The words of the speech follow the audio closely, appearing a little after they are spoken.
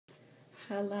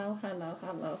Hello, hello,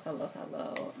 hello, hello,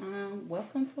 hello.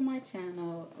 Welcome to my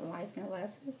channel, Life and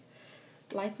Lessons.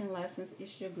 Life and Lessons.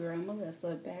 It's your girl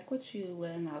Melissa back with you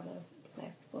with another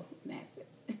blissful message.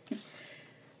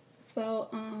 so,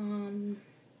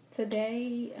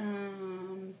 today,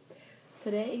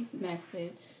 today's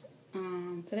message,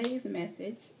 if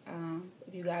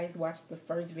you guys watched the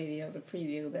first video, the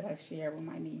preview that I shared with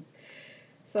my niece.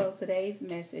 So today's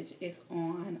message is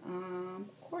on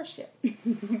courtship.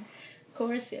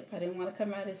 Courtship. I didn't want to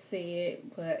come out and say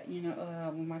it, but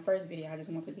with my first video, I just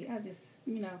did a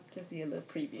little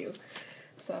preview.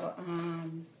 So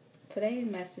today's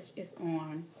message is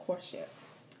on courtship.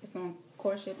 It's on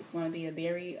courtship. It's going to be a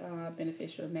very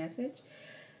beneficial message.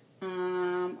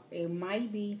 It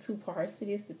might be two parts to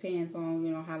this. Depends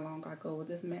on how long I go with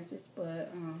this message,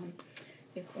 but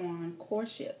it's on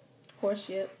courtship.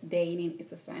 Courtship, dating, it's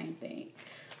the same thing.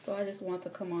 So I just want to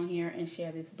come on here and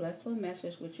share this blissful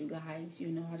message with you guys.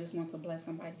 I just want to bless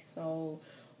somebody's soul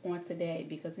on today,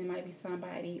 because it might be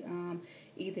somebody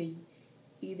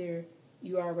either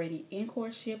you're already in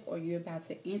courtship or you're about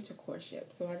to enter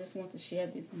courtship. So I just want to share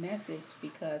this message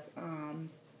because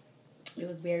it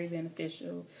was very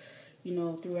beneficial,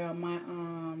 throughout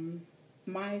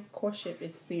my courtship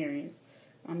experience.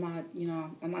 I'm not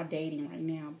dating right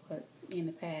now, but in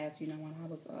the past, when I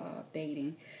was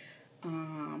dating,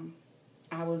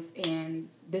 I was in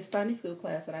this Sunday school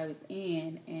class that I was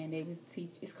in, and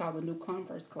it's called the New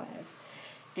Converse class.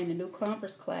 And the New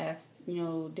Converse class,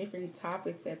 different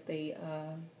topics that they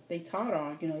taught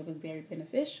on, it was very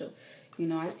beneficial.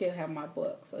 I still have my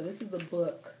book. So this is the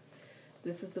book.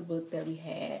 This is the book that we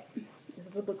had. This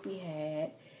is the book we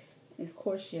had. It's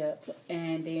courtship,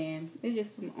 and then it's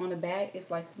just on the back. It's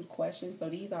like some questions. So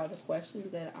these are the questions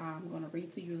that I'm going to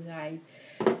read to you guys,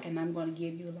 and I'm going to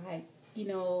give you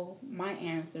my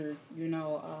answers. When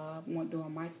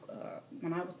doing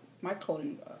when I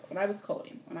was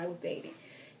dating,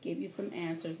 give you some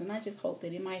answers, and I just hope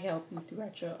that it might help you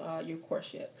throughout your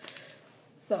courtship.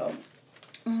 So,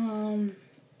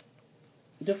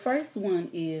 the first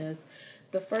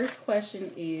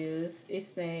question is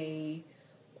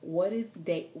what is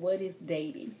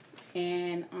dating?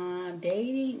 And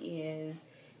dating is,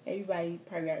 everybody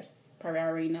probably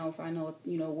already knows. So I know I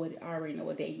already know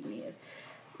what dating is.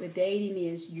 But dating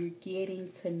is, you're getting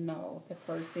to know the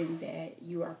person that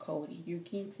you are courting. You're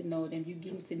getting to know them. You're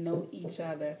getting to know each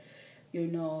other. You're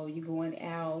going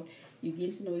out. You're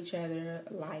getting to know each other,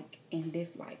 like and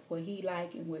dislike, what he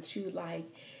like and what you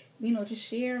like. Just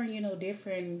sharing,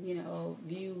 different,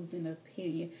 views and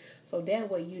opinion. So that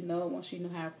way, once you know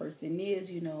how a person is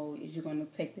you're going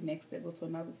to take the next step, go to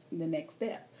the next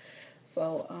step.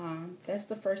 So, that's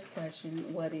the first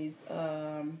question. What is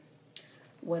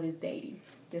dating?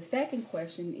 The second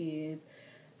question is,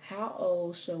 how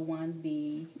old should one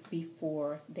be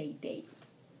before they date?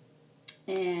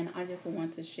 And I just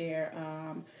want to share,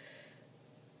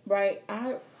 right,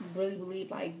 I really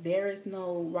believe there is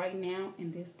no, right now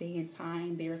in this day and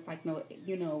time, there's no,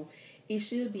 it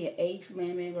should be an age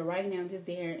limit, but right now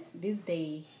this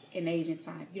day and age and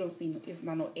time, you don't see, it's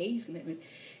not no age limit,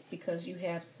 because you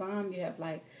have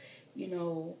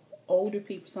older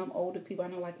people, some older people, I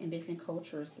know in different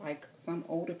cultures, some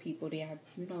older people, they are,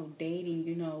 dating,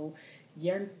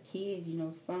 young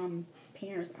kids, some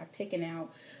parents are picking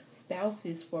out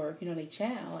spouses for, their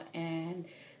child, and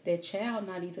their child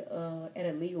not even at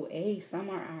a legal age.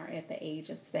 Some are at the age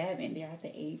of 7. They're at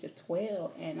the age of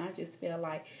 12. And I just feel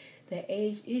like the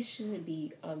age, it should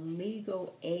be a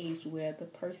legal age where the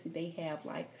person, they have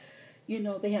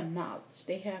they have knowledge.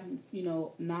 They have,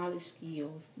 knowledge,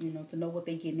 skills, to know what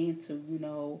they get into,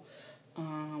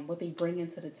 what they bring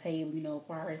into the table, as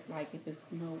far as if it's,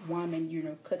 woman,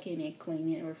 cooking and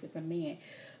cleaning, or if it's a man.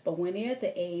 But when they're at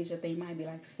the age that they might be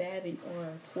 7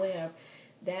 or 12,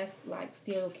 that's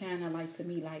still kind of to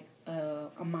me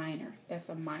a minor. That's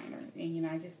a minor. And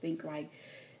I just think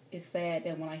it's sad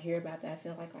that when I hear about that, I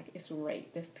feel like it's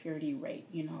rape. That's purity rape.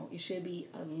 It should be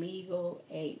a legal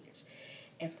age.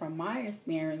 And from my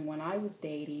experience, when I was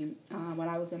dating, when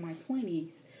I was in my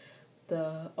 20s,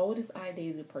 the oldest I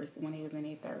dated a person when they was in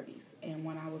their 30s. And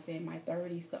when I was in my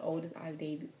 30s, the oldest I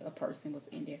dated a person was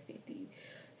in their 50s.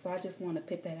 So I just want to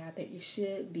put that out there. It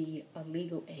should be a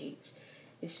legal age.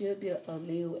 It should be a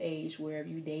legal age wherever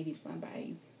you dated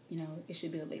somebody. It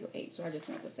should be a legal age. So I just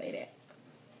want to say that.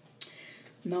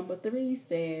 Number 3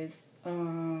 says,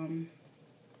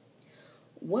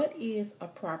 what is a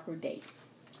proper date?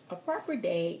 A proper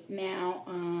date, now,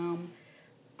 I'm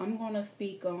going to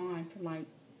speak on from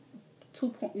 2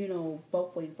 points,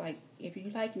 both ways. If you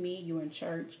like me, you're in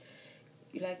church,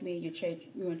 you like me,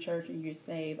 you're in church and you're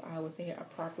saved, I would say a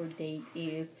proper date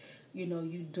is, you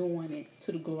doing it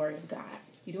to the glory of God.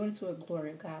 You're doing it to a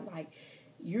glory of God. Like,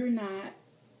 you're not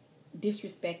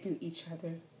disrespecting each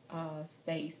other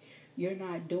space. You're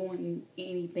not doing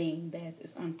anything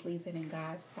is unpleasing in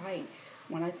God's sight.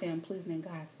 When I say unpleasing in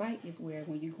God's sight is where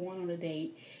when you're going on a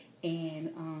date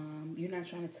and you're not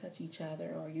trying to touch each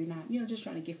other, or you're not, just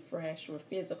trying to get fresh or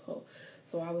physical.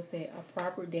 So I would say a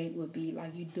proper date would be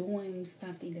like you're doing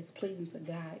something that's pleasing to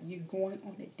God. You're going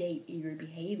on a date and you're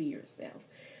behaving yourself.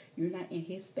 You're not in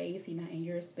his space. He's not in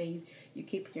your space. You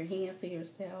keep your hands to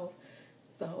yourself.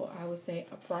 So I would say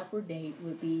a proper date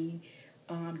would be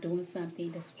doing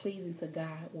something that's pleasing to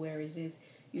God, whereas you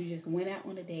just went out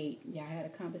on a date, y'all had a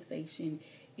conversation,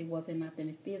 it wasn't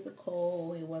nothing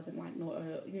physical, it wasn't like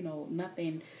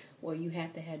nothing where you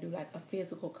had to do like a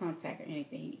physical contact or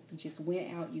anything. You just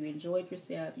went out, you enjoyed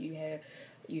yourself, you had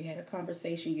a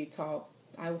conversation, you talked.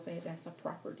 I would say that's a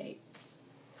proper date.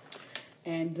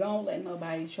 And don't let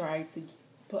nobody try to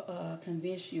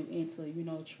convince you into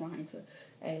trying to,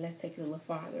 hey, let's take it a little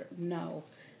farther. No.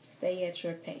 Stay at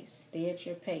your pace. Stay at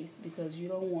your pace, because you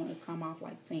don't want to come off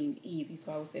like saying easy.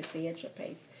 So I would say stay at your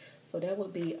pace. So that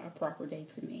would be a proper date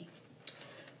to me.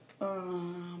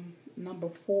 Number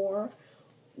 4,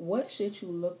 what should you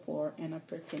look for in a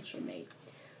potential mate?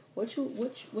 What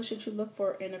should you look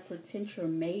for in a potential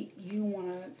mate? You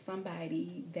want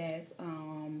somebody that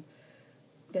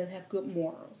have good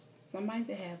morals. Somebody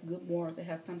that have good morals, that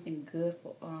have something good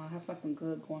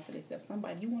going for themselves.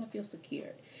 Somebody you want to feel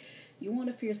secure. You want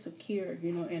to feel secure,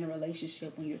 in a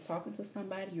relationship. When you're talking to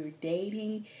somebody, you're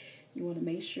dating, you want to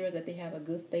make sure that they have a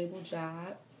good, stable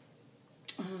job.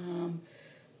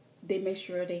 They make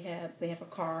sure they have a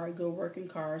car, a good working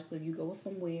car. So if you go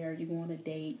somewhere, you go on a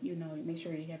date, you make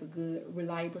sure you have a good,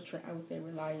 reliable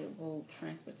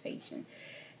transportation.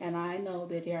 And I know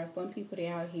that there are some people that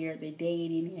are out here, they're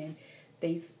dating, and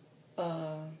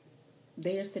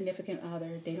their significant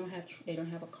other, they don't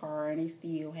have a car, and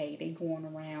they going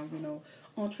around,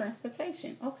 on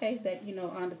transportation. Okay, that, I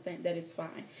understand that is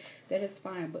fine. That is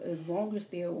fine. But as long as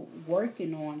they're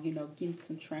working on, getting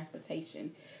some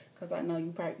transportation, because I know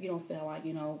you don't feel like,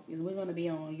 is we're going to be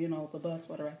on, the bus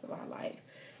for the rest of our life,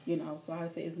 So I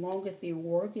would say as long as they're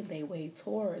working their way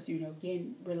towards,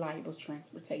 getting reliable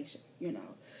transportation,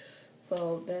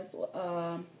 So that's what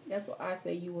I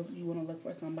say. You want to look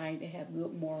for somebody that have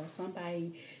good morals,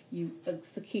 somebody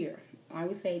secure. I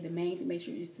would say the main to make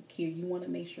sure you're secure. You want to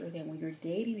make sure that when you're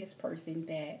dating this person,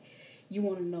 that you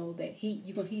want to know that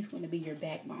he's going to be your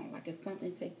backbone. Like if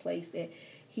something take place, that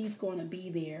he's going to be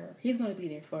there. He's going to be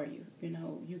there for you.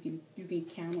 You can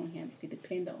count on him. You can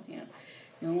depend on him.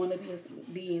 You don't want to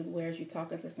be where you're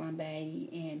talking to somebody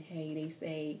and hey, they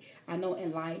say, I know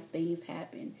in life things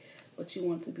happen, but you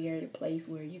want to be at a place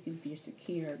where you can feel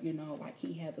secure, like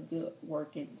he have a good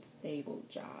working, stable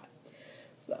job.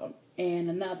 So, and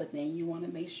another thing, you want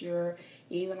to make sure,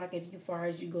 even like as far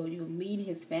as you go, you meet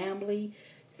his family.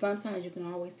 Sometimes you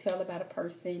can always tell about a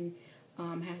person,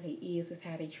 how they is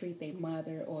how they treat their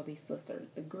mother or their sister.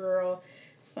 The girl,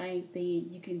 same thing.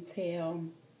 You can tell.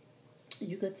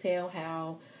 You could tell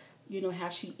how, how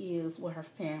she is with her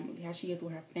family, or how she is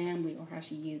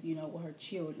with her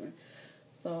children.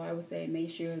 So I would say make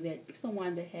sure that you're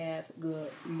someone that have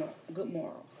good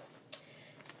morals.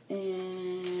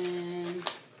 And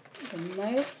the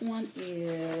last one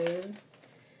is,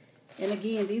 and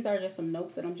again, these are just some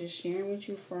notes that I'm just sharing with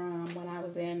you from when I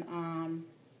was in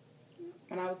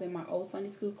my old Sunday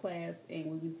school class,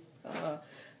 and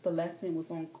the lesson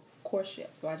was on courtship.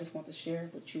 So I just want to share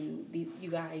with you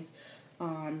guys,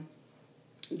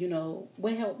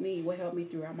 what helped me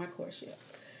throughout my courtship.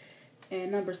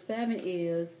 And number 7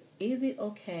 is it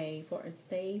okay for a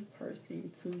saved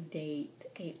person to date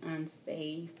an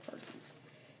unsaved person?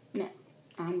 Now,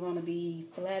 I'm going to be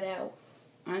flat out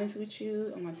honest with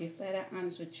you.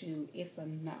 It's a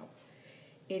no.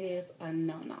 It is a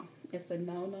no-no. It's a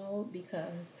no-no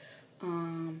because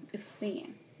it's a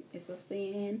sin. It's a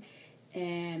sin.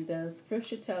 And the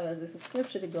scripture tells us, it's a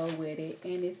scripture to go with it,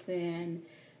 and it's in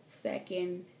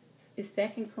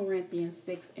 2 Corinthians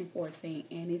 6:14,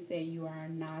 and it says you are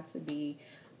not to be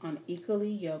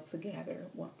unequally yoked together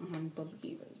with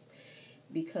unbelievers.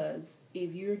 Because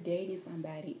if you're dating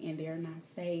somebody and they're not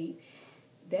saved,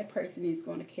 that person is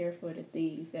going to care for the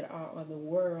things that are of the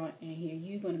world, and here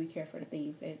you're going to be care for the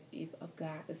things that is of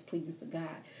God, that's pleasing to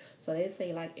God. So they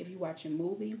say, like, if you watch a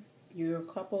movie, you're a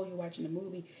couple, you're watching a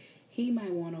movie, he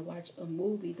might want to watch a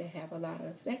movie that have a lot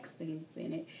of sex scenes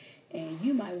in it, and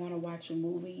you might want to watch a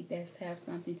movie that's have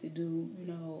something to do,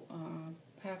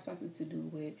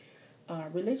 with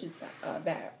religious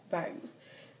values.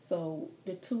 So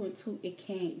the two and two, it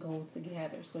can't go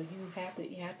together. So you have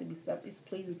to be something. It's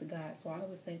pleasing to God. So I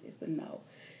always say it's a no.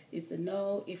 It's a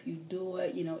no. If you do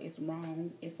it, it's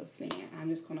wrong. It's a sin. I'm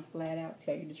just gonna flat out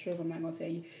tell you the truth. I'm not gonna tell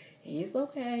you it's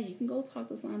okay. You can go talk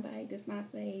to somebody that's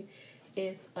not saved.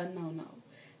 It's a no.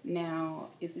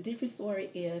 Now, it's a different story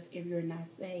if you're not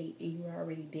saved and you're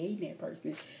already dating that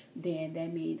person. Then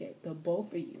that means that the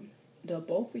both of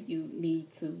you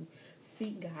need to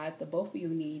seek God. The both of you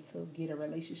need to get a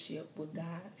relationship with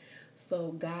God,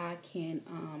 so God can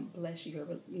bless your,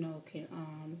 can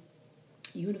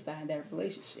unify that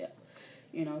relationship.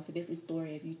 It's a different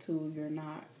story if you're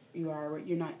not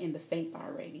in the faith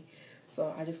already.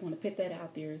 So I just want to put that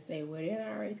out there and say, well, there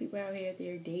are already people out here,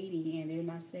 they're dating and they're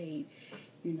not saved.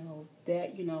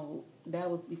 That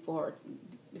was before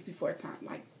time.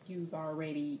 Like, you was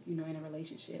already, in a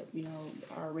relationship,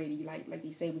 already, like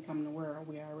they say, we come in the world,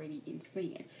 we're already in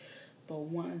sin. But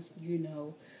once, you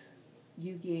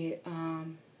get,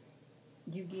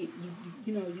 you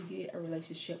get a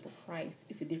relationship with Christ,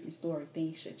 it's a different story.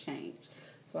 Things should change.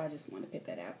 So I just want to put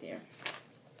that out there.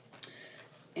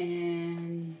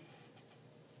 And,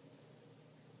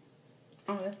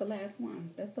 that's the last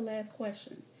one. That's the last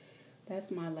question.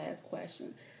 That's my last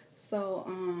question. So,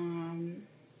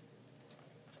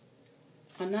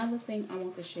 another thing I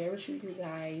want to share with you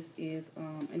guys is,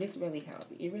 and this really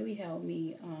helped me. It really helped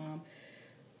me.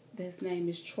 This name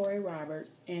is Troy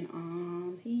Roberts, and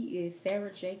he is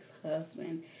Sarah Jake's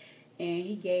husband.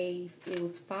 And it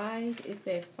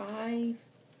said five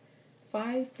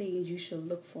things you should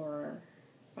look for.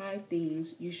 5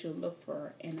 things you should look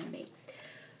for in a mate.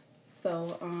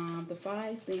 So, the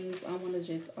 5 things, I want to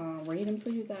just read them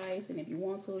to you guys. And if you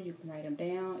want to, you can write them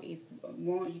down. If you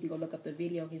want, you can go look up the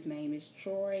video. His name is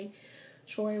Troy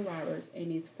Roberts.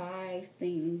 And it's 5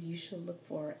 things you should look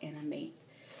for in a mate.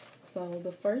 So,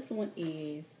 the first one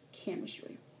is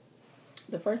chemistry.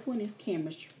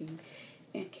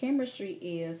 And chemistry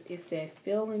is, it said,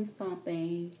 feeling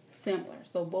something similar.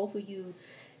 So, both of you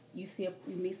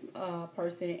meet a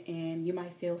person and you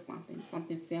might feel something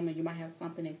similar. You might have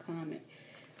something in common.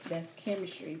 That's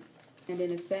chemistry. And then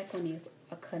the second is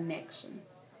a connection.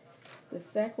 The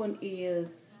second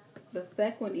is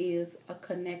a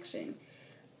connection.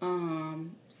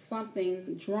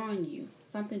 Something drawing you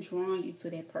to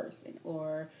that person,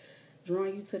 or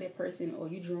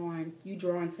you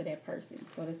drawing to that person.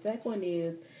 So the second one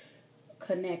is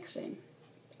connection,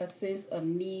 a sense of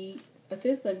need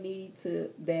to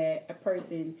that a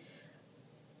person.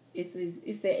 It's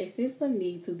a sense of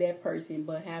need to that person,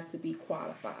 but have to be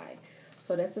qualified.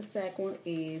 So that's the second one,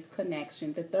 is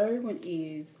connection. The third one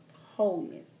is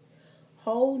wholeness.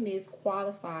 Wholeness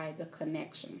qualify the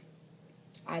connection.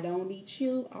 I don't need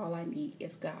you. All I need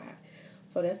is God.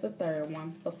 So that's the third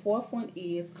one. The fourth one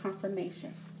is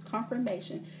confirmation.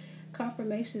 Confirmation,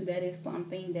 that is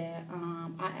something that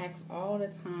I ask all the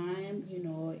time,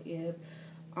 if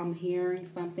I'm hearing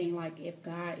something, like if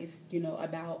God is,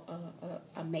 about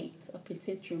a mate, a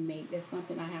potential mate, that's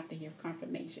something I have to hear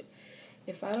confirmation.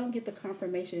 If I don't get the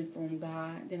confirmation from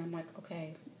God, then I'm like,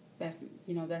 okay, that's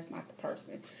not the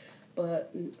person.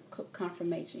 But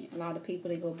confirmation, a lot of people,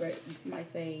 they might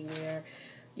say, where,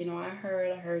 I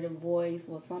heard a voice,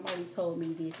 well, somebody told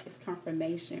me this. It's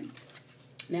confirmation.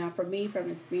 Now, for me, from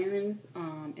experience,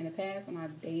 in the past when I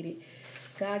dated,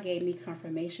 God gave me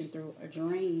confirmation through a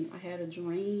dream. I had a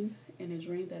dream, and a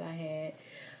dream that I had,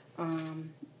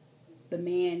 the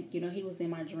man, he was in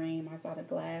my dream. I saw the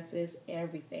glasses,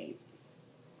 everything.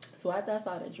 So after I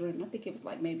saw the dream, I think it was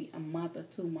like maybe a month or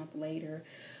 2 months later,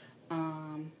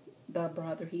 the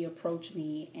brother, he approached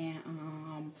me,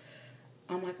 and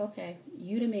I'm like, okay,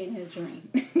 you the man in the dream.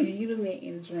 You the man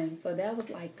in the dream. So that was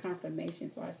like confirmation.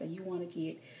 So I said, you want to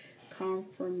get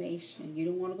confirmation. You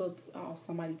don't want to go, oh,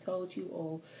 somebody told you,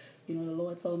 or, the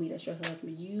Lord told me that's your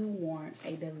husband. You want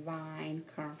a divine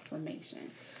confirmation.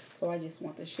 So I just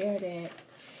want to share that.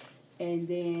 And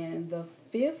then the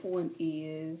fifth one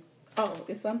is,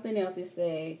 it's something else. It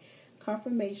said,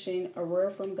 confirmation, a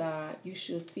word from God, you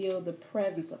should feel the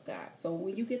presence of God. So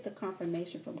when you get the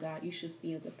confirmation from God, you should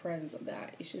feel the presence of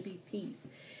God. It should be peace.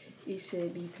 It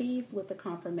should be peace with the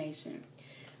confirmation.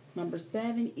 Number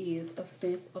 7 is a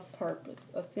sense of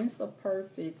purpose. A sense of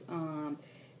purpose,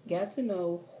 got to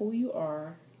know who you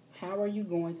are. How are you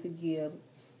going to give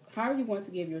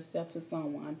yourself to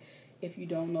someone if you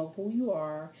don't know who you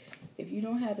are? If you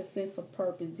don't have a sense of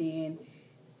purpose, then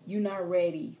you're not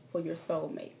ready for your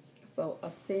soulmate. So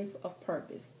a sense of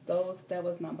purpose. That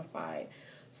was number 5.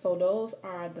 So those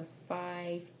are the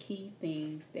 5 key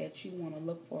things that you want to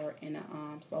look for in a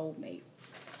soulmate.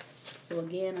 So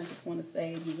again, I just want to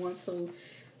say, if you want to,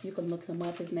 you can look him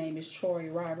up. His name is Troy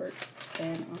Roberts,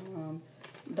 and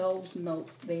those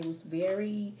notes, they was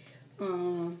very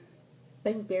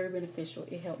beneficial.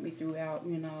 It helped me throughout.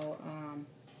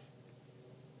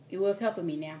 It was helping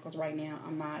me now, because right now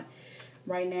I'm not.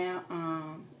 Right now,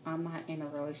 I'm not in a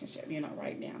relationship.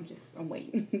 Right now I'm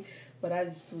waiting. But I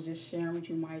was just sharing with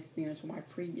you my experience with my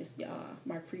previous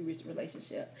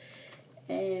relationship.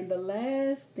 And the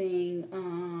last thing I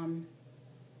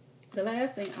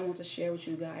want to share with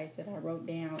you guys that I wrote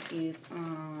down is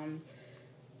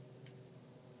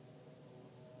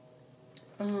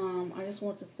I just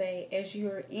want to say, as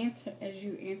you're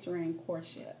entering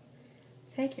courtship,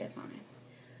 take your time.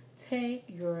 Take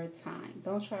your time.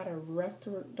 Don't try to rush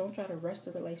the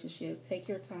relationship. Take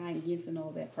your time. Get to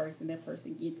know that person. That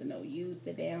person get to know you.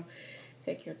 Sit down.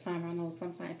 Take your time. I know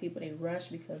sometimes people, they rush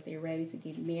because they're ready to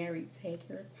get married. Take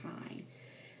your time.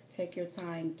 Take your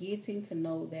time getting to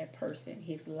know that person.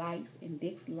 His likes and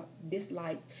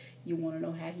dislikes. You want to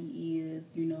know how he is.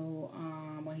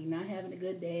 When he's not having a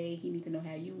good day, he needs to know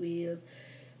how you is.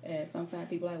 And sometimes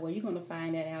people are like, well, you're going to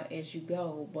find that out as you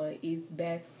go. But it's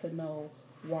best to know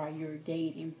while you're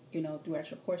dating,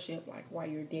 throughout your courtship, like while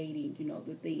you're dating,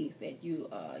 the things that you're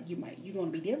going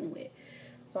to be dealing with.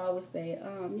 So I would say,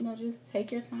 just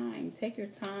take your time.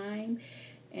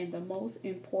 And the most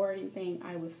important thing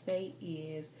I would say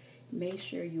is, make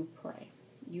sure you pray.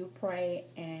 You pray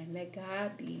and let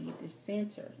God be the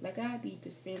center. Let God be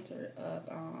the center of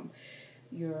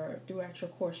throughout your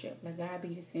courtship. Let God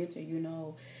be the center.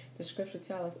 The scripture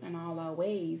tells us, in all our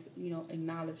ways,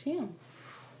 acknowledge Him.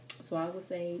 So I would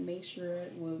say, make sure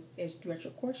as throughout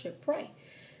your courtship, pray.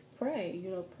 Pray,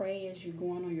 pray as you're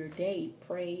going on your date.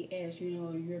 Pray as,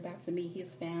 you're about to meet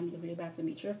his family, or you're about to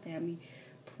meet your family.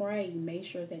 Pray, make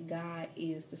sure that God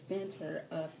is the center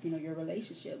of, your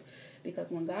relationship.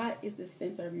 Because when God is the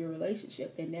center of your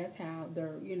relationship, then that's how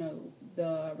the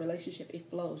relationship, it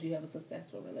flows. You have a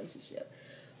successful relationship.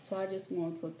 So I just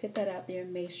want to put that out there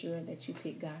and make sure that you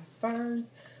pick God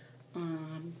first.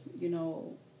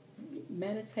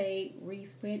 Meditate,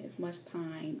 spend as much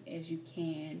time as you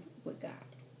can with God.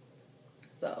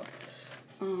 So,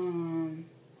 then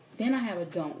I have a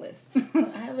don't list.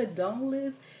 I have a don't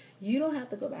list. You don't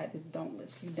have to go by this don't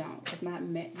list. You don't. It's not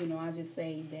meant, I just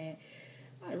say that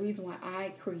the reason why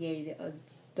I created a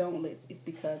don't list is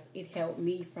because it helped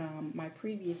me from my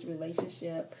previous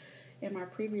relationship. In my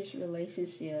previous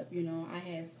relationship, I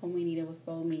had so many,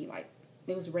 like,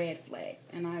 it was red flags.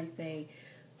 And I say,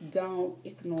 don't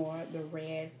ignore the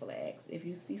red flags. If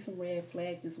you see some red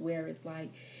flags, it's where it's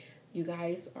like you're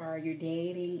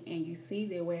dating and you see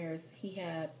that whereas he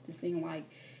have this thing like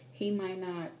he might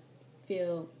not,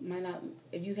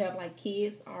 if you have like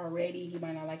kids already, he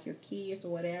might not like your kids or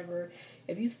whatever.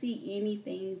 If you see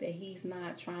anything that he's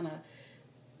not trying to,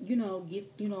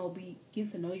 get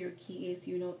to know your kids,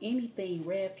 anything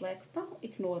red flags, don't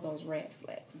ignore those red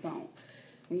flags. Don't.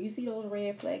 When you see those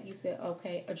red flags, you say,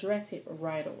 okay, address it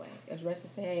right away. Address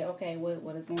it, say, hey, okay,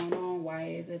 what is going on? Why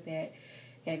is it that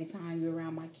every time you're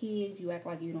around my kids, you act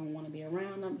like you don't want to be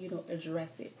around them?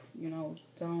 Address it.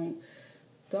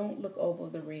 Don't look over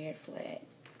the red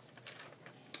flags.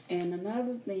 And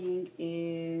another thing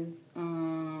is,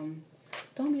 don't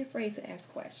be afraid to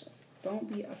ask questions. Don't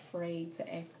be afraid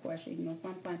to ask questions.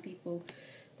 Sometimes people,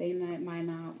 they might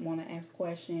not want to ask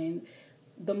questions.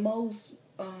 The most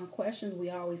questions we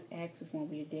always ask is when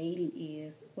we're dating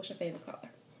is, what's your favorite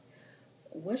color?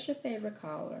 What's your favorite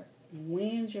color?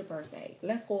 When's your birthday?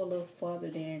 Let's go a little further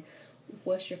than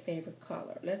what's your favorite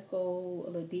color. Let's go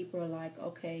a little deeper, like,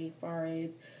 okay, far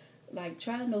as, like,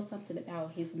 try to know something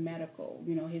about his medical,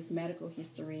 his medical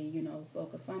history, so,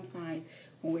 because sometimes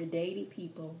when we're dating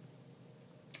people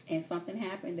and something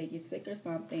happened, they get sick or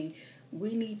something,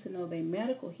 we need to know their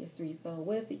medical history. So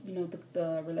what if,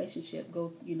 the relationship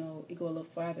goes, it go a little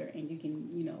further and you can,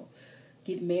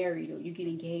 get married or you get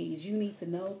engaged. You need to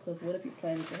know, because what if you're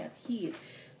planning to have kids?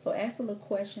 So ask a little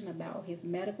question about his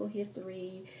medical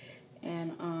history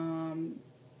and,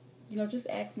 just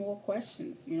ask more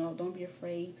questions. Don't be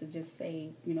afraid to just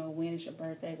say, when is your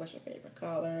birthday? What's your favorite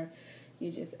color?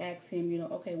 You just ask him,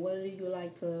 okay, what do you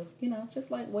like to,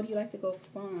 just like, what do you like to go for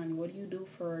fun? What do you do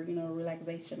for,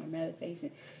 relaxation or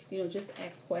meditation? Just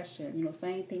ask questions.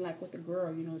 Same thing like with the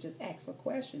girl, just ask a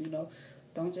question,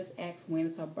 Don't just ask when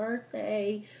is her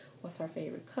birthday, what's her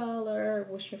favorite color,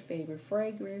 what's your favorite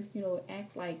fragrance,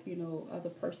 ask like,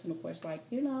 other personal questions like,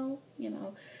 tell me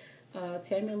a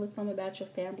little something about your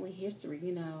family history,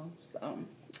 So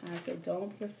I said,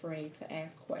 don't be afraid to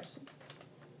ask questions.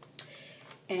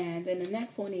 And then the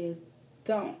next one is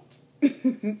don't.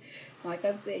 Like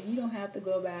I said, you don't have to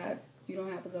go by You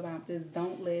don't have to go about this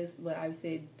don't list, but I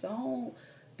said don't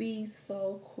be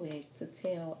so quick to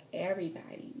tell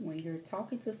everybody. When you're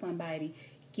talking to somebody,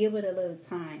 give it a little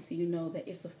time so you know that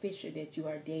it's official that you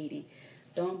are dating.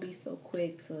 Don't be so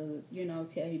quick to, tell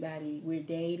everybody we're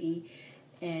dating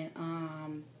and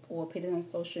or put it on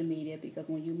social media, because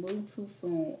when you move too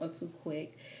soon or too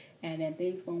quick and then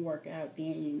things don't work out,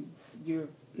 then you're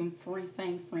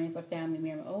same friends or family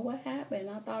member, oh, what happened?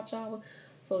 I thought y'all were.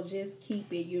 So just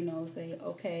keep it, say,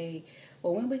 okay,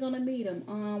 well, when we gonna meet them?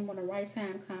 When the right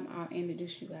time come, I'll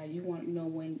introduce you guys. You want,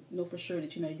 know for sure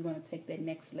that you're gonna take that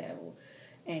next level,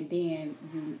 and then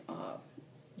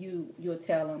you'll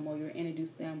tell them, or you'll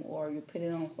introduce them, or you'll put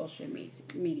it on social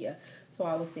media. So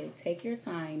I would say take your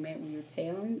time, and when you're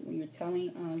telling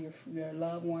your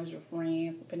loved ones, your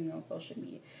friends, putting it on social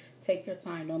media, take your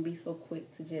time. Don't be so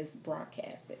quick to just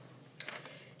broadcast it.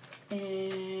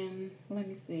 And let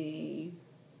me see.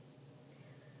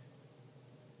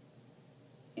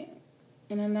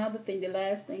 And another thing, the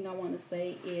last thing I want to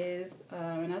say is,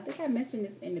 and I think I mentioned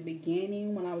this in the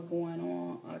beginning when I was going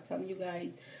on, telling you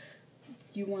guys,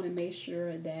 you want to make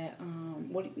sure that,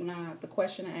 the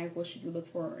question I asked, what should you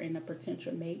look for in a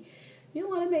potential mate? You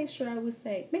want to make sure, I would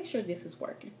say, make sure this is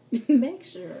working. Make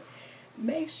sure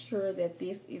that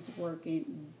this is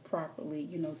working properly,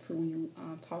 to when you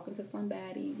talking to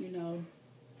somebody,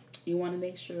 you want to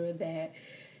make sure that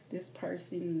this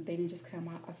person, they didn't just come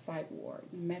out a psych ward.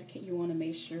 You want to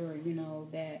make sure,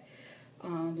 that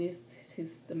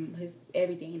his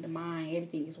everything, the mind,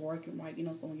 everything is working right.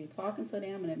 So when you're talking to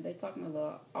them and if they're talking a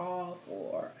little off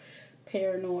or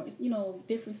paranoid,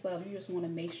 different stuff, you just want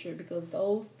to make sure, because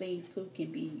those things too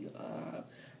can be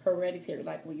hereditary.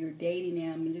 Like when you're dating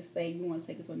them and just say you want to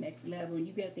take it to the next level, and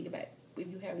you got to think about if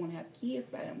you want to have kids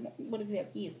by them. What if you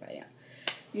have kids by them?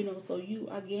 So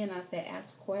I say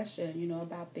ask questions,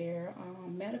 about their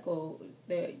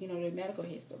their medical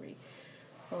history.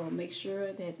 So make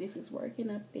sure that this is working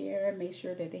up there. Make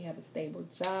sure that they have a stable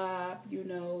job,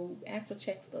 ask for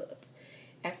check stubs.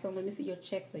 Ask them, let me see your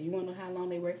check stub. You want to know how long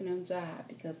they're working on the job,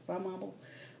 because some of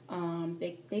them,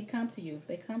 they come to you.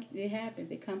 It happens.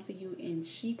 They come to you in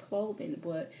cheap clothing,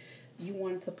 but you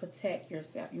wanted to protect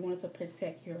yourself. You wanted to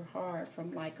protect your heart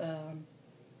from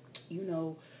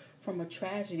from a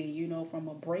tragedy, from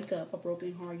a breakup, a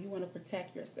broken heart. You want to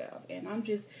protect yourself. And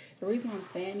the reason I'm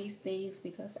saying these things,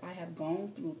 because I have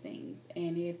gone through things.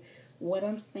 And if what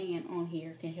I'm saying on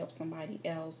here can help somebody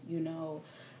else,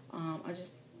 I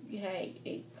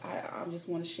just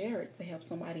want to share it to help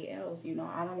somebody else.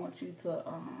 I don't want you to,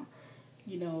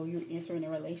 you're entering a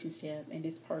relationship and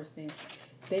this person,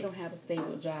 they don't have a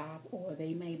stable job, or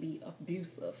they may be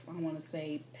abusive. I want to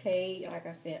say pay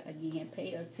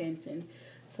attention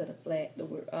to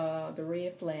the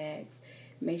red flags.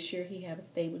 Make sure he have a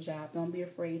stable job. Don't be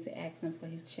afraid to ask him for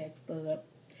his check stub.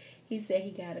 He said he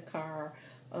got a car.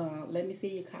 Let me see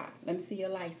your car. Let me see your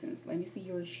license. Let me see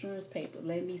your insurance paper.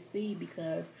 Let me see,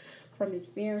 because from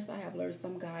experience, I have learned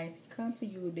some guys come to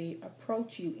you, they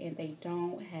approach you, and they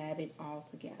don't have it all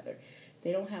together.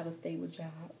 They don't have a stable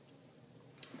job.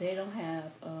 They don't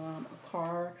have a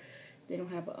car. They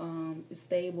don't have a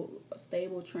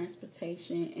stable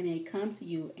transportation, and they come to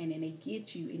you, and then they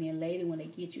get you, and then later when they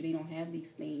get you, they don't have these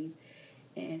things.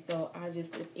 And so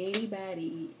if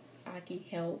anybody I can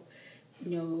help,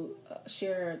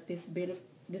 share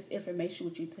this information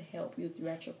with you to help you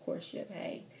throughout your courtship.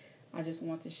 Hey, I just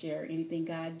want to share anything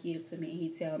God gives to me, and He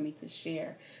tell me to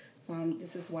share. So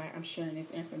this is why I'm sharing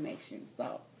this information.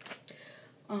 So,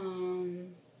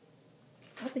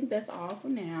 I think that's all for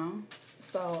now.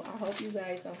 So I hope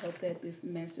that this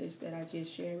message that I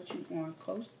just shared with you on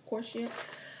courtship,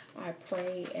 I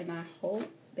pray and I hope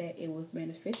that it was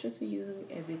beneficial to you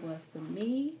as it was to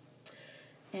me.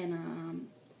 And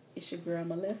it's your girl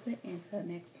Melissa. Until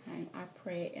next time, I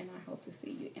pray and I hope to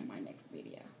see you in my next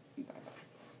video.